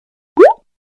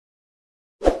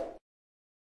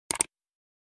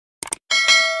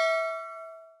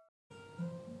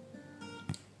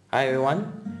Hi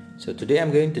everyone, so today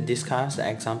I'm going to discuss the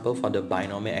example for the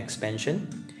binomial expansion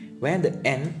where the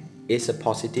n is a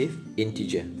positive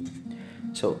integer.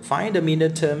 So find the middle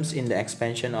terms in the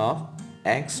expansion of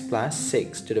x plus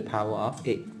 6 to the power of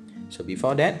 8. So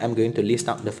before that, I'm going to list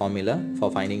out the formula for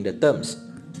finding the terms.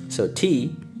 So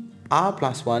t r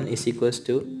plus 1 is equals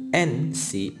to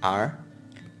ncr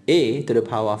a to the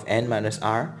power of n minus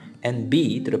r and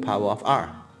b to the power of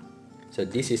r. So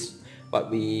this is what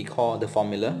we call the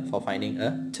formula for finding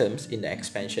a terms in the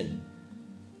expansion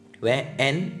where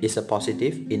n is a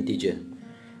positive integer.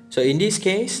 So in this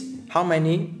case, how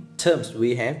many terms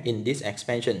we have in this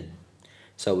expansion?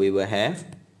 So we will have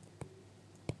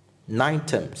 9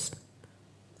 terms.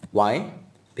 Why?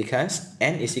 Because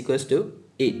n is equals to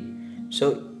 8.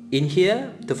 So in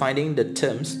here, to finding the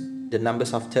terms, the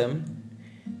numbers of terms,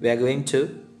 we are going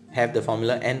to have the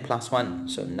formula n plus 1.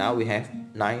 So now we have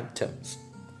 9 terms.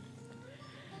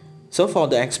 So for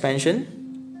the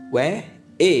expansion where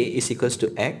a is equals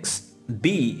to x,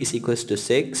 b is equals to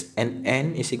 6 and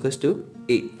n is equals to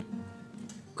 8.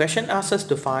 Question asks us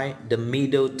to find the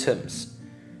middle terms.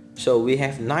 So we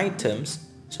have 9 terms.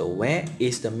 So where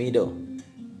is the middle?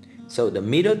 So the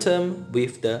middle term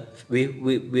with the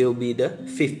will be the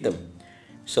fifth term.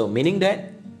 So meaning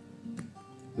that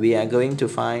we are going to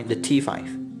find the T5.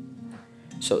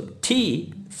 So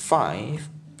T5,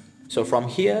 so from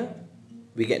here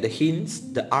we get the hints,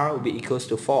 the r will be equals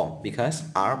to 4 because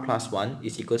r plus 1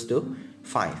 is equals to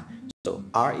 5. So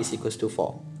r is equals to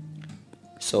 4.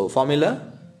 So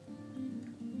formula,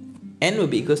 n will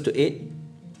be equals to 8,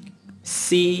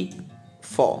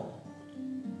 C4.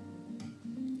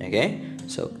 Okay,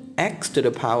 so x to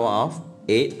the power of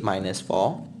 8 minus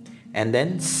 4 and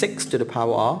then 6 to the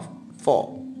power of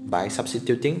 4 by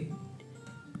substituting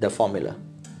the formula.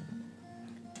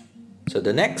 So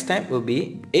the next step will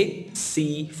be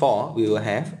 8c4, we will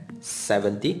have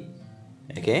 70,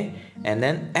 okay, and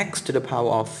then x to the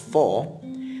power of 4,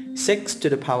 6 to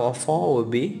the power of 4 will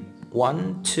be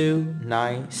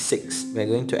 1296. We're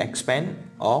going to expand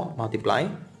or multiply.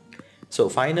 So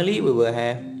finally we will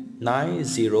have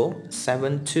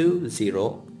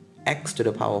 90720 x to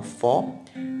the power of 4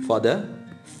 for the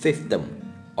fifth term,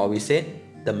 or we said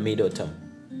the middle term.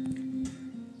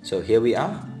 So here we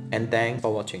are, and thanks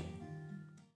for watching.